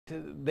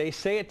they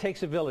say it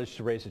takes a village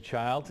to raise a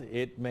child.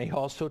 It may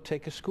also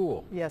take a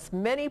school. Yes,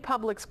 many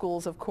public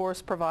schools, of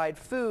course, provide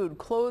food,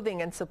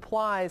 clothing, and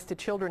supplies to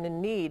children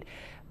in need.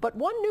 But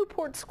one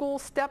Newport school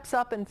steps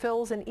up and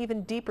fills an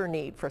even deeper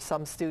need for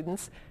some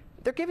students.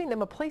 They're giving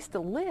them a place to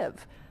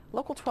live.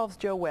 Local 12's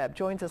Joe Webb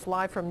joins us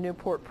live from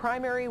Newport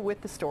Primary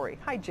with the story.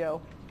 Hi,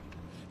 Joe.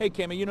 Hey,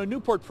 Cammie, you know,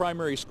 Newport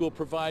Primary School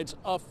provides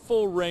a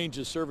full range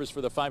of service for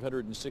the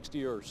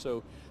 560 or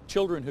so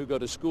children who go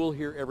to school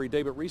here every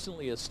day. But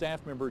recently, a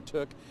staff member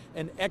took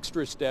an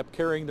extra step,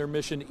 carrying their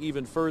mission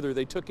even further.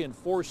 They took in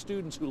 4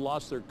 students who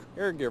lost their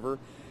caregiver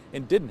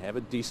and didn't have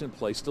a decent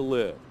place to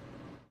live.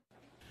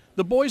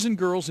 The boys and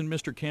girls in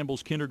Mr.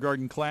 Campbell's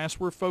kindergarten class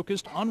were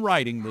focused on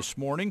writing this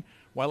morning,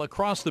 while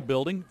across the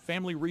building,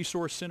 Family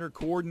Resource Center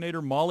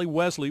Coordinator Molly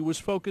Wesley was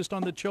focused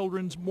on the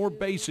children's more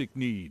basic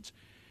needs.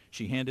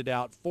 She handed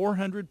out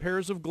 400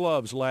 pairs of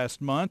gloves last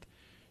month.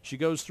 She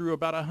goes through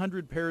about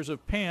 100 pairs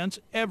of pants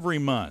every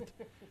month.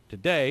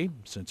 Today,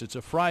 since it's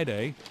a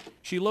Friday,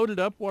 she loaded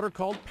up what are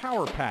called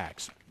power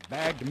packs,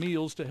 bagged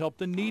meals to help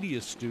the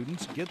neediest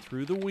students get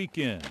through the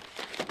weekend.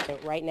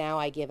 Right now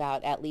I give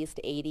out at least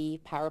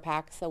 80 power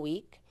packs a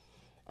week.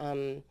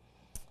 I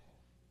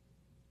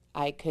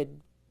could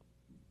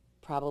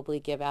probably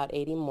give out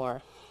 80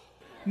 more.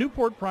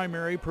 Newport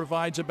Primary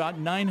provides about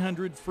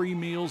 900 free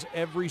meals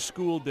every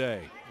school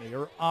day. They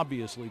are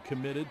obviously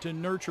committed to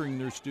nurturing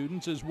their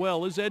students as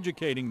well as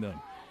educating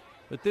them.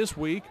 But this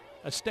week,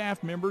 a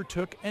staff member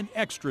took an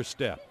extra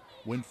step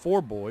when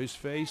 4 boys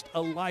faced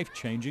a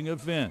life-changing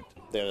event.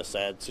 They had a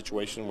sad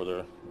situation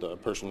where the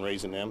person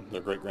raising them,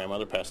 their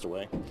great-grandmother, passed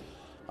away.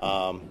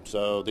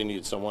 So they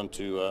needed someone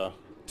to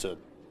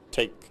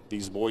take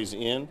these boys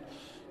in,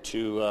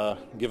 to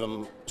give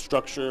them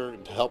structure,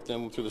 to help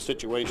them through the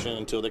situation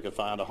until they could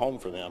find a home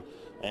for them.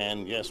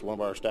 And yes, one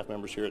of our staff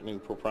members here at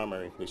Newport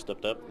Primary, they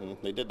stepped up and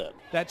they did that.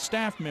 That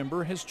staff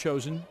member has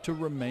chosen to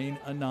remain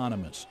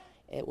anonymous.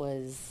 It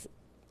was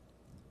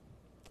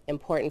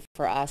important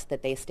for us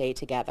that they stay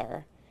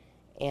together,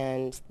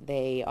 and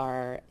they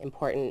are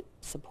important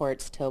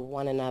supports to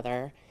one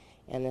another,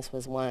 and this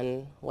was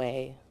one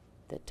way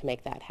to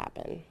make that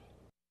happen.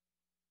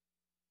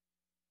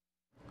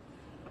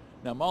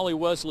 Now, Molly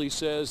Wesley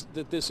says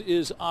that this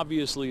is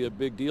obviously a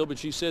big deal, but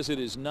she says it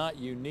is not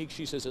unique.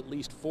 She says at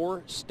least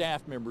 4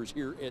 staff members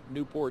here at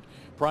Newport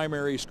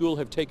Primary School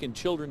have taken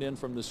children in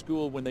from the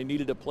school when they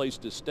needed a place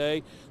to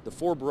stay. The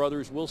 4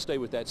 brothers will stay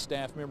with that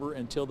staff member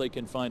until they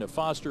can find a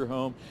foster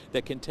home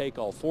that can take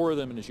all 4 of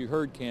them. And as you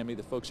heard, Cammie,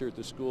 the folks here at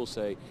the school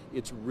say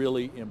it's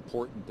really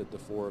important that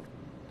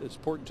it's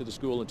important to the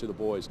school and to the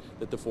boys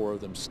that the 4 of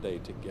them stay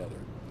together.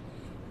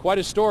 Quite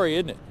a story,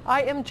 isn't it?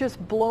 I am just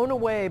blown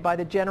away by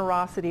the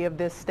generosity of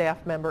this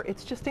staff member.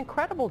 It's just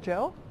incredible,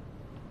 Joe.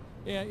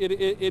 Yeah,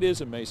 it is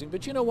amazing.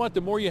 But you know what?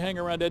 The more you hang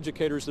around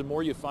educators, the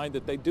more you find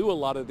that they do a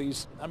lot of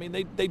these. I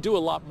mean, they do a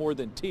lot more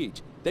than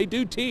teach. They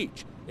do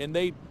teach, and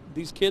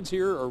these kids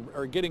here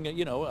are getting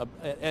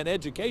an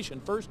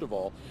education first of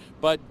all,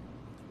 but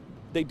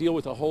they deal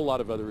with a whole lot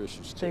of other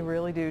issues too. They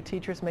really do.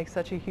 Teachers make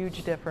such a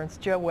huge difference.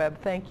 Joe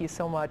Webb, thank you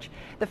so much.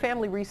 The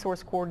Family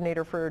Resource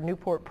Coordinator for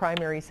Newport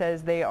Primary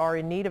says they are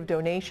in need of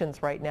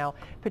donations right now,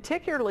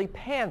 particularly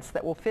pants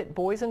that will fit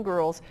boys and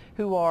girls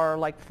who are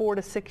like 4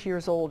 to 6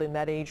 years old in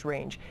that age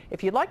range.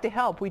 If you'd like to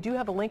help, we do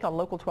have a link on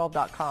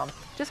local12.com.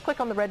 Just click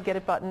on the red Get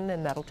It button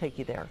and that'll take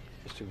you there.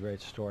 Just a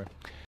great story.